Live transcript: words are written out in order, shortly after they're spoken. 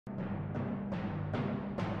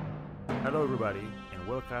Hello, everybody, and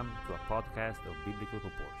welcome to a podcast of biblical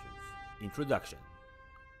proportions. Introduction.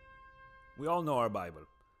 We all know our Bible.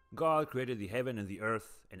 God created the heaven and the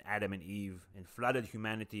earth, and Adam and Eve, and flooded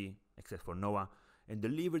humanity, except for Noah, and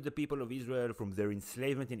delivered the people of Israel from their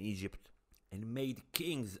enslavement in Egypt, and made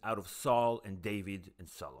kings out of Saul and David and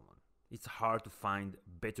Solomon. It's hard to find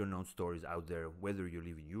better known stories out there, whether you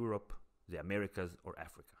live in Europe, the Americas, or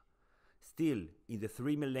Africa. Still, in the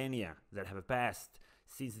 3 millennia that have passed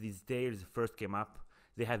since these tales first came up,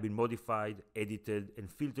 they have been modified, edited,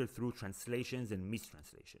 and filtered through translations and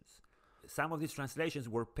mistranslations. Some of these translations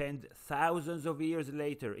were penned thousands of years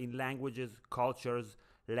later in languages, cultures,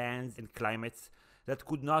 lands, and climates that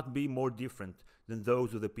could not be more different than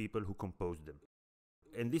those of the people who composed them.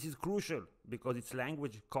 And this is crucial because it's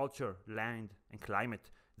language, culture, land, and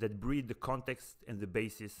climate that breed the context and the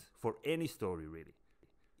basis for any story, really.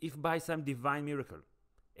 If by some divine miracle,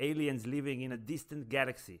 aliens living in a distant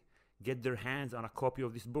galaxy get their hands on a copy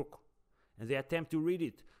of this book, and they attempt to read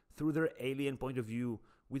it through their alien point of view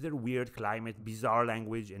with their weird climate, bizarre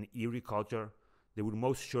language, and eerie culture, they would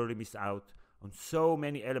most surely miss out on so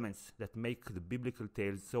many elements that make the biblical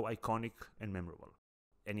tales so iconic and memorable.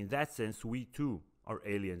 And in that sense, we too are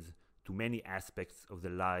aliens to many aspects of the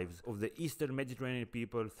lives of the Eastern Mediterranean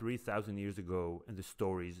people 3,000 years ago and the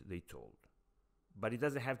stories they told. But it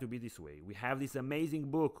doesn't have to be this way. We have this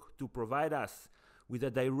amazing book to provide us with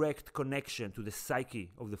a direct connection to the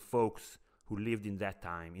psyche of the folks who lived in that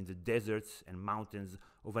time, in the deserts and mountains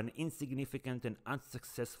of an insignificant and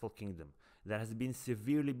unsuccessful kingdom that has been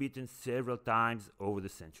severely beaten several times over the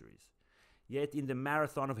centuries. Yet in the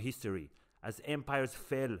marathon of history, as empires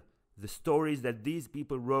fell, the stories that these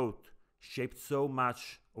people wrote shaped so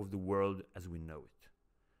much of the world as we know it.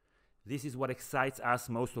 This is what excites us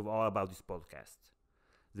most of all about this podcast.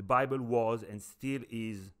 The Bible was and still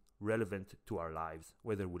is relevant to our lives,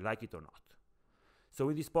 whether we like it or not. So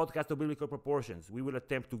in this podcast of biblical proportions, we will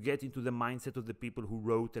attempt to get into the mindset of the people who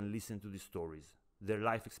wrote and listened to these stories, their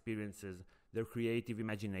life experiences, their creative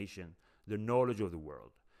imagination, their knowledge of the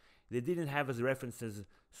world. They didn't have as references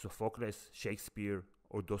Sophocles, Shakespeare,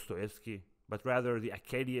 or Dostoevsky, but rather the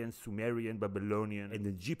Akkadian, Sumerian, Babylonian, and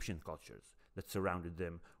Egyptian cultures that surrounded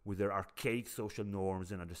them with their archaic social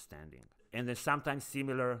norms and understanding. And they're sometimes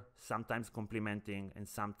similar, sometimes complementing, and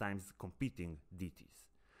sometimes competing deities.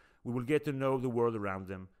 We will get to know the world around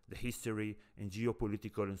them, the history and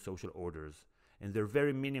geopolitical and social orders, and their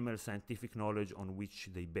very minimal scientific knowledge on which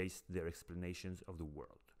they based their explanations of the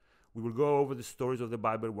world. We will go over the stories of the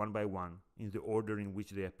Bible one by one, in the order in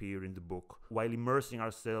which they appear in the book, while immersing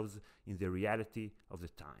ourselves in the reality of the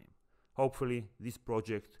time. Hopefully, this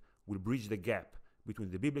project will bridge the gap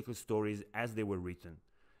between the biblical stories as they were written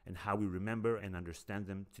and how we remember and understand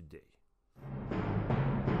them today.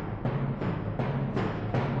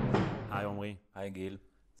 Hi, Omri. Hi, Gil.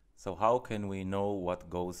 So how can we know what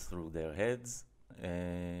goes through their heads?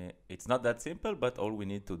 It's not that simple, but all we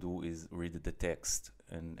need to do is read the text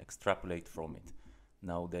and extrapolate from it.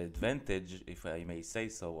 Now, the advantage, if I may say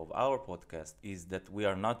so, of our podcast is that we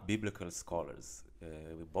are not biblical scholars.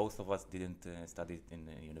 Both of us didn't study in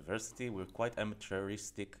a university. We're quite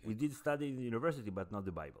amateuristic. We did study in the university, but not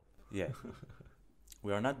the Bible. Yeah.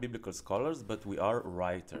 We are not biblical scholars, but we are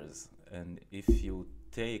writers. And if you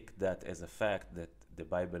take that as a fact that the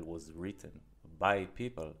Bible was written by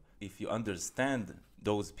people, if you understand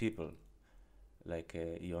those people, like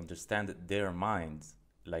you understand their minds,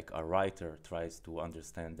 like a writer tries to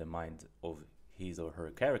understand the mind of his or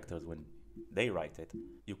her characters when they write it,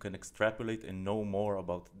 you can extrapolate and know more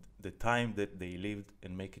about the time that they lived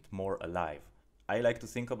and make it more alive. I like to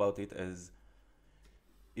think about it as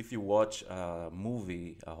if you watch a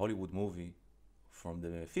movie, a Hollywood movie from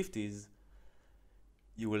the 50s,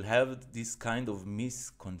 you will have this kind of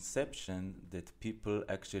misconception that people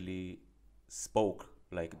actually spoke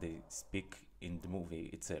like they speak in the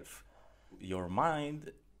movie itself. Your mind,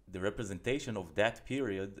 the representation of that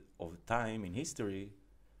period of time in history,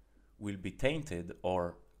 will be tainted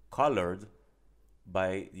or colored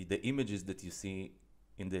by the images that you see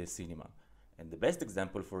in the cinema. And the best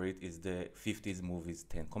example for it is the 50s movie's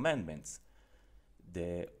 10 Commandments.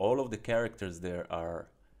 All of the characters there are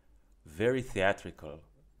very theatrical.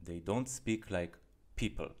 They don't speak like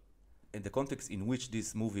people. In the context in which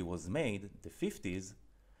this movie was made, the 50s,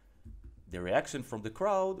 the reaction from the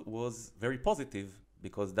crowd was very positive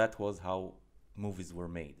because that was how movies were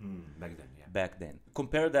made. Back then.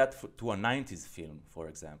 Compare that to a 90s film, for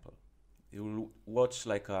example. You'll watch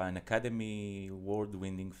like an Academy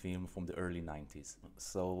Award-winning film from the early 90s.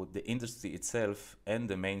 So the industry itself and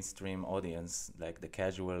the mainstream audience, like the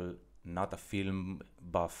casual, not a film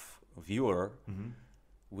buff viewer,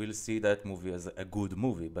 we'll see that movie as a good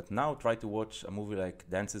movie. But now try to watch a movie like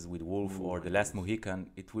Dances with Wolves or The Last Mohican.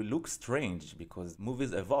 It will look strange because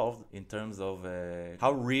movies evolved in terms of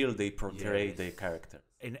how real they portray their character.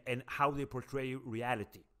 And how they portray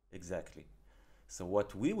reality. Exactly. So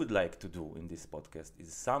what we would like to do in this podcast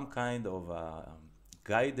is some kind of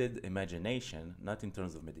guided imagination, not in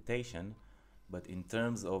terms of meditation, but in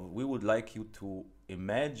terms of we would like you to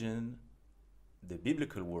imagine the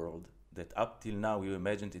biblical world that up till now you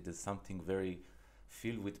imagined it as something very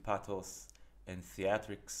filled with pathos and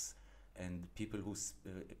theatrics and people who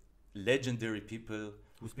legendary people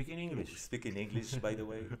who speak in English. By the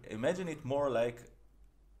way. Imagine it more like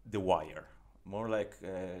The Wire, more like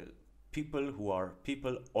people who are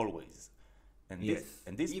people always. And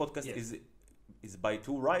this podcast is by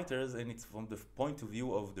two writers, and it's from the point of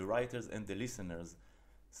view of the writers and the listeners.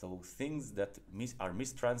 So things that are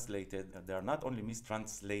mistranslated, they are not only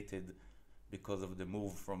mistranslated because of the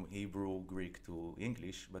move from Hebrew, Greek to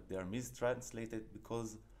English, but they are mistranslated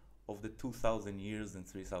because of the 2,000 years and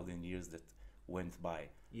 3,000 years that went by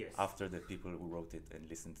after the people who wrote it and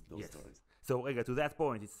listened to those stories. So, Ega, to that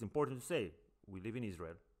point, it's important to say, we live in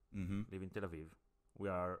Israel, live in Tel Aviv. We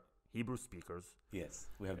are Hebrew speakers. Yes,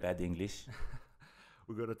 we have bad English.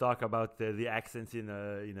 We're going to talk about the accents in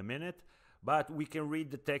a minute. But we can read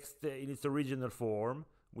the text in its original form,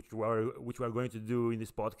 which we are going to do in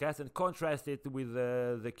this podcast, and contrast it with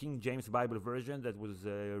the King James Bible version that was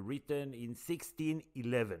written in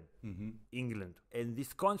 1611, England. And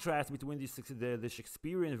this contrast between the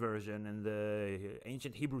Shakespearean version and the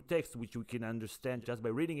ancient Hebrew text, which we can understand just by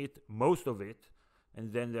reading it, most of it,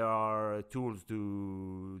 and then there are tools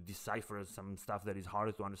to decipher some stuff that is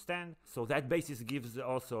harder to understand. So that basis gives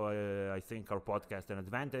also, I think, our podcast an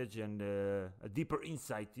advantage and a deeper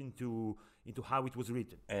insight into how it was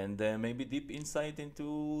written. And maybe deep insight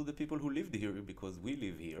into the people who lived here, because we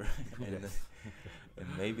live here. And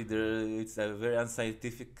maybe it's a very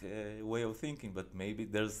unscientific way of thinking, but maybe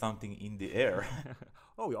there's something in the air.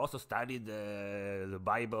 Oh, we also studied the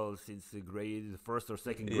Bible since grade first or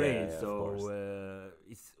second grade, so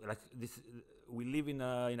it's like this. We live in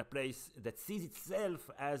a place that sees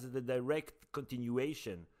itself as the direct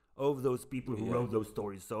continuation of those people who wrote those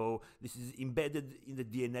stories. So this is embedded in the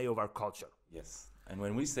DNA of our culture. Yes, and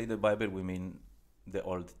when we say the Bible, we mean the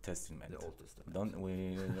Old Testament. The Old Testament.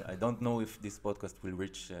 I don't know if this podcast will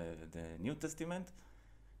reach the New Testament,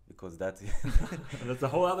 because that's a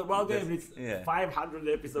whole other ballgame. It's 500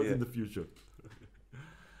 episodes in the future.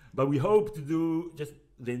 But we hope to do just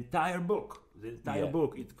the entire book.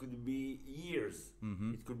 Book. It could be years.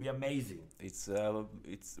 It could be amazing. It's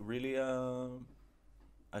really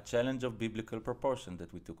a challenge of biblical proportion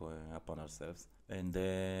that we took upon ourselves. And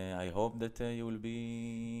I hope that you will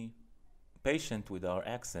be patient with our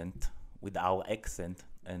accent.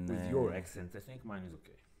 And with your accent. I think mine is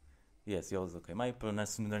okay. Yes, yours is okay. My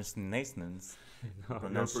pronunciation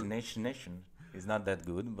is not that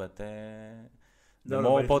good, but the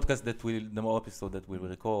more episode that we will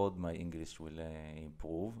record, my English will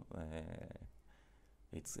improve.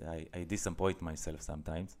 I disappoint myself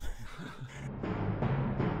sometimes.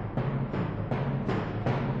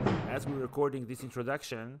 As we're recording this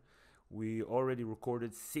introduction, we already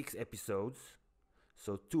recorded 6 episodes.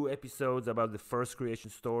 So 2 episodes about the first creation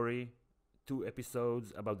story, 2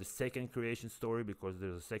 episodes about the second creation story, because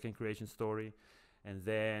there's a second creation story, and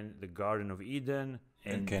then the Garden of Eden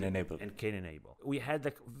and Cain and Abel. We had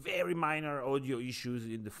like very minor audio issues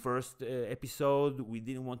in the first episode. We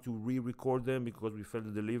didn't want to re-record them because we felt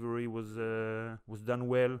the delivery was done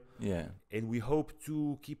well. Yeah. And we hope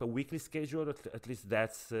to keep a weekly schedule. At least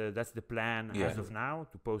that's the plan as of now,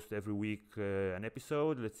 to post every week an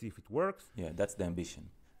episode. Let's see if it works. Yeah, that's the ambition.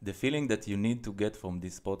 The feeling that you need to get from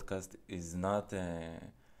this podcast is not,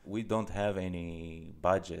 we don't have any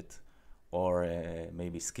budget or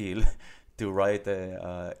maybe skill to write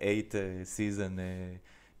a 8-season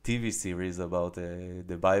TV series about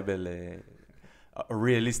the Bible, a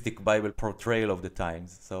realistic Bible portrayal of the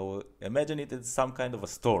times. So imagine it as some kind of a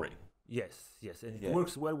story. Yes, and it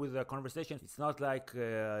works well with the conversation. It's not like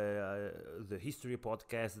the history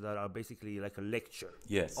podcasts that are basically like a lecture.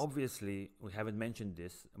 Yes. Obviously, we haven't mentioned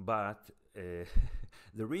this, but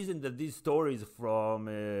the reason that these stories from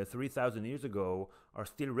 3,000 years ago are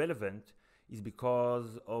still relevant is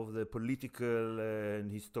because of the political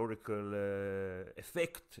and historical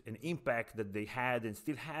effect and impact that they had and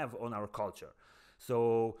still have on our culture.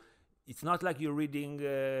 So it's not like you're reading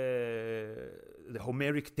the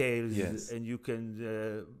Homeric tales and you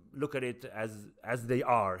can look at it as they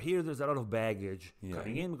are. Here there's a lot of baggage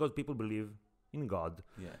coming in because people believe in God.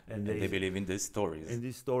 Yeah, And and they believe in these stories. In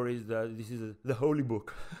these stories, this is the holy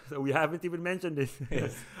book. So we haven't even mentioned it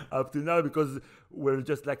Yes. up to now because we're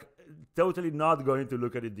just like totally not going to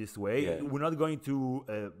look at it this way. Yeah. We're not going to,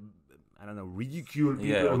 I don't know, ridicule people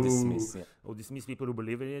Yeah, or who dismiss, yeah. or dismiss people who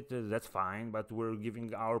believe in it. That's fine, but we're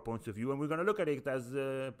giving our points of view, and we're going to look at it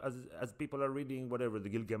as people are reading whatever the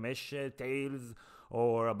Gilgamesh tales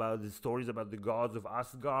or about the stories about the gods of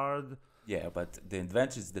Asgard. Yeah, but the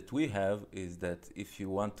advantage that we have is that if you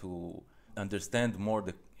want to understand more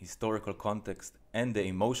the historical context and the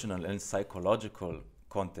emotional and psychological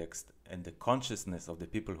context and the consciousness of the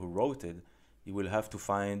people who wrote it, you will have to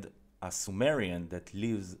find a Sumerian that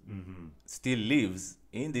lives, still lives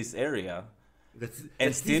in this area, That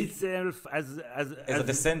still sees itself as a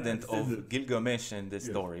descendant of Gilgamesh and the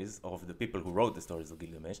stories of the people who wrote the stories of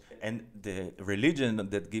Gilgamesh. And the religion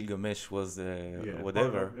that Gilgamesh was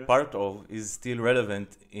part of is still relevant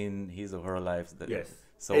in his or her lives. Yes.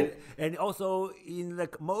 So and also in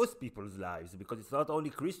like most people's lives, because it's not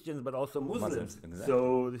only Christians but also Muslims. Exactly. So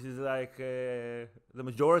this is like the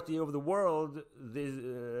majority of the world.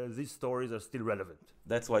 These stories are still relevant.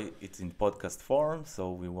 that's why it's in podcast form,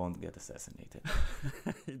 so we won't get assassinated.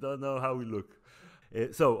 You don't know how we look.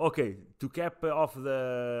 Okay, to cap off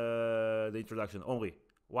the introduction, Omri,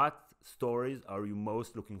 what stories are you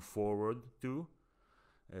most looking forward to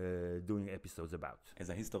doing episodes about? As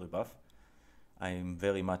a history buff, I'm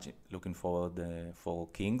very much looking forward for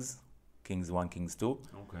Kings 1, Kings 2.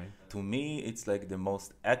 Okay. To me, it's like the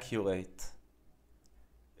most accurate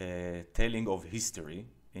telling of history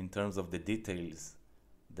in terms of the details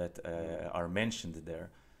that are mentioned there.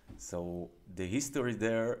 So the history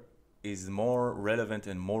there is more relevant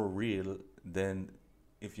and more real than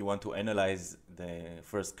if you want to analyze the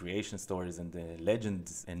first creation stories and the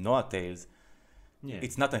legends and Noah tales. Yeah.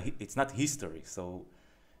 It's not history. So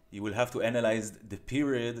you will have to analyze the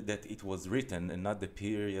period that it was written and not the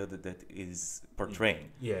period that is portraying.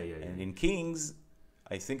 Yeah. And in Kings,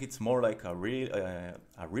 I think it's more like a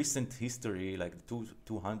recent history, like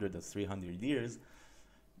 200 or 300 years,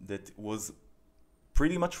 that was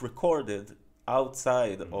pretty much recorded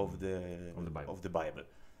outside of the Bible.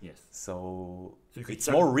 Yes. So you could it's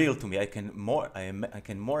more real to me. I can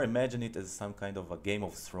more imagine it as some kind of a Game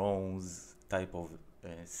of Thrones type of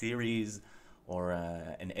series, or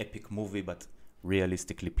an epic movie, but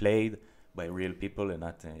realistically played by real people and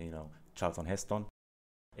not, Charlton Heston.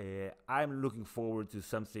 I'm looking forward to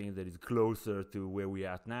something that is closer to where we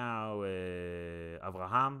are at now.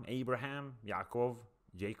 Abraham, Yaakov,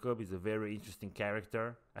 Jacob is a very interesting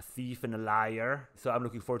character, a thief and a liar. So I'm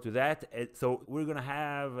looking forward to that. So we're going to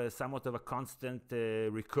have somewhat of a constant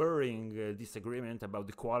recurring disagreement about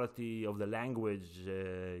the quality of the language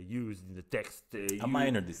used in the text. A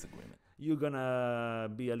minor disagreement. You're going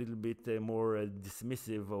to be a little bit more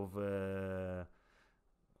dismissive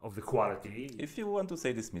of the quality. If you want to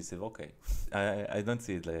say dismissive, okay. I don't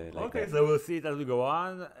see it like okay, that. so we'll see it as we go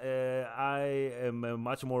on. I am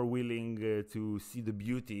much more willing to see the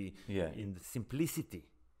beauty in the simplicity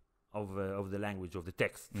of the language, of the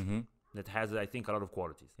text. Mm-hmm. That has, I think, a lot of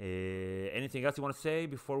qualities. Anything else you want to say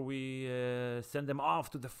before we send them off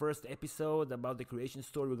to the first episode about the creation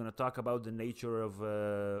story? We're going to talk about the nature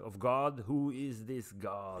of God. Who is this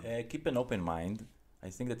God? Keep an open mind. I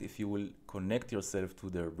think that if you will connect yourself to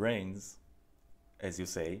their brains, as you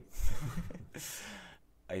say,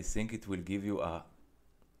 I think it will give you a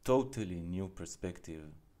totally new perspective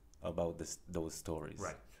about those stories.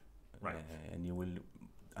 Right. And you will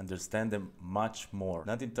understand them much more,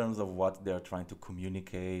 not in terms of what they are trying to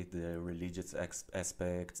communicate, the religious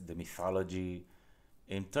aspects, the mythology,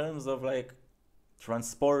 in terms of like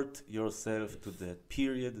transport yourself to the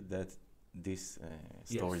period that these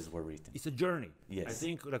stories were written. It's a journey. Yes. I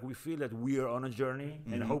think like we feel that we are on a journey,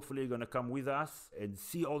 and hopefully you're going to come with us and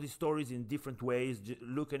see all these stories in different ways,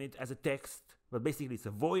 look at it as a text. But basically it's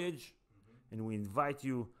a voyage, and we invite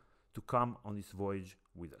you to come on this voyage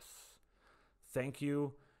with us. Thank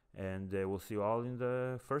you, and we'll see you all in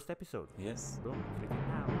the first episode. Yes. Boom. Click it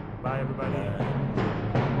now. Bye,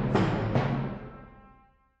 everybody.